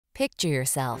Picture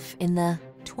yourself in the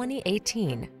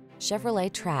 2018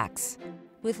 Chevrolet Trax.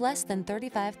 With less than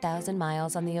 35,000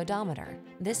 miles on the odometer,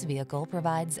 this vehicle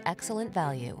provides excellent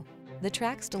value. The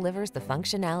Trax delivers the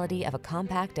functionality of a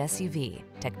compact SUV,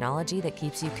 technology that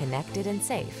keeps you connected and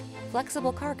safe,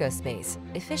 flexible cargo space,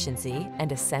 efficiency,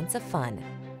 and a sense of fun.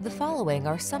 The following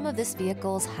are some of this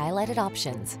vehicle's highlighted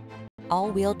options: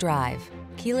 all-wheel drive,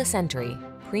 keyless entry,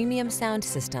 premium sound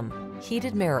system,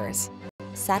 heated mirrors,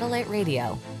 satellite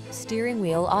radio, steering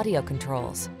wheel audio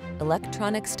controls,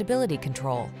 electronic stability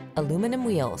control, aluminum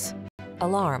wheels,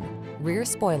 alarm, rear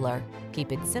spoiler.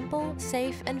 Keep it simple,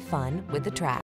 safe, and fun with the Trax.